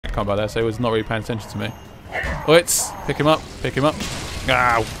come by there, so he was not really paying attention to me. Oh, it's pick him up, pick him up.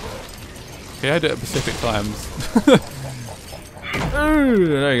 Ow. Okay, I do it at Pacific times. Ooh,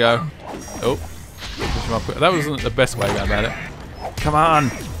 there you go. Oh, push him up. That wasn't the best way about it. Come on.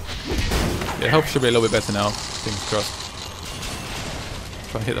 Yeah, health should be a little bit better now. Fingers crossed.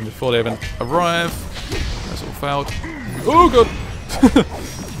 Try and hit them before they even arrive. That's all failed. Oh god!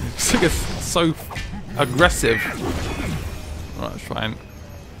 This thing is so aggressive. Right, let's try and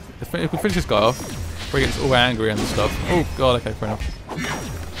if we can finish this guy off before he gets all angry and stuff. Oh god, okay, fair enough.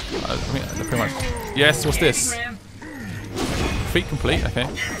 I mean, pretty much. Yes, what's this? Feat complete, okay,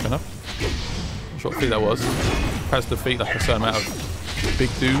 fair enough. Not sure what feat that was. Perhaps defeat like a certain amount of big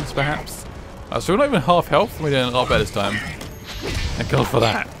dudes, perhaps. So we're not even half health, we're doing a lot better this time. Thank God for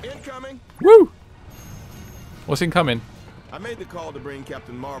that. Incoming. Woo! What's incoming? I made the call to bring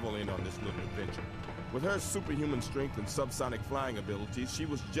Captain Marvel in on this little adventure. With her superhuman strength and subsonic flying abilities, she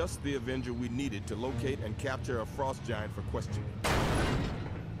was just the Avenger we needed to locate and capture a frost giant for questioning.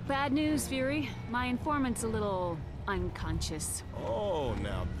 Bad news, Fury. My informant's a little unconscious. Oh,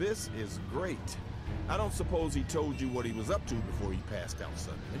 now this is great. I don't suppose he told you what he was up to before he passed out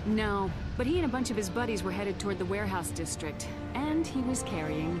suddenly? No, but he and a bunch of his buddies were headed toward the warehouse district, and he was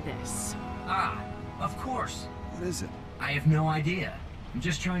carrying this. Ah, of course. What is it? I have no idea. I'm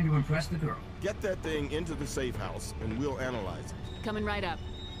just trying to impress the girl. Get that thing into the safe house, and we'll analyze it. Coming right up.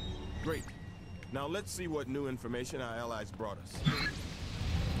 Great. Now let's see what new information our allies brought us.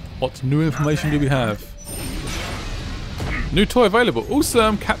 What new information do we have? New toy available.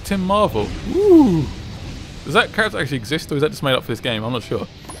 Awesome, Captain Marvel. Ooh. Does that character actually exist, or is that just made up for this game? I'm not sure.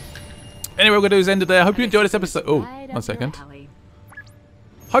 Anyway, what we're going to do is end it there. I hope you enjoyed this episode. Oh, 1 second.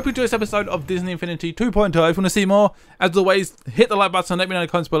 Hope you enjoyed this episode of Disney Infinity 2.0. If you want to see more, as always, hit the like button, let me know in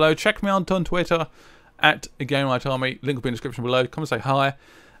the comments below. Check me out on Twitter at ALll. Link will be in the description below. Come and say hi.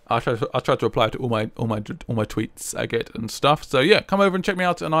 I try to reply to all my tweets I get and stuff. So yeah, come over and check me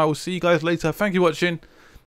out, and I will see you guys later. Thank you for watching.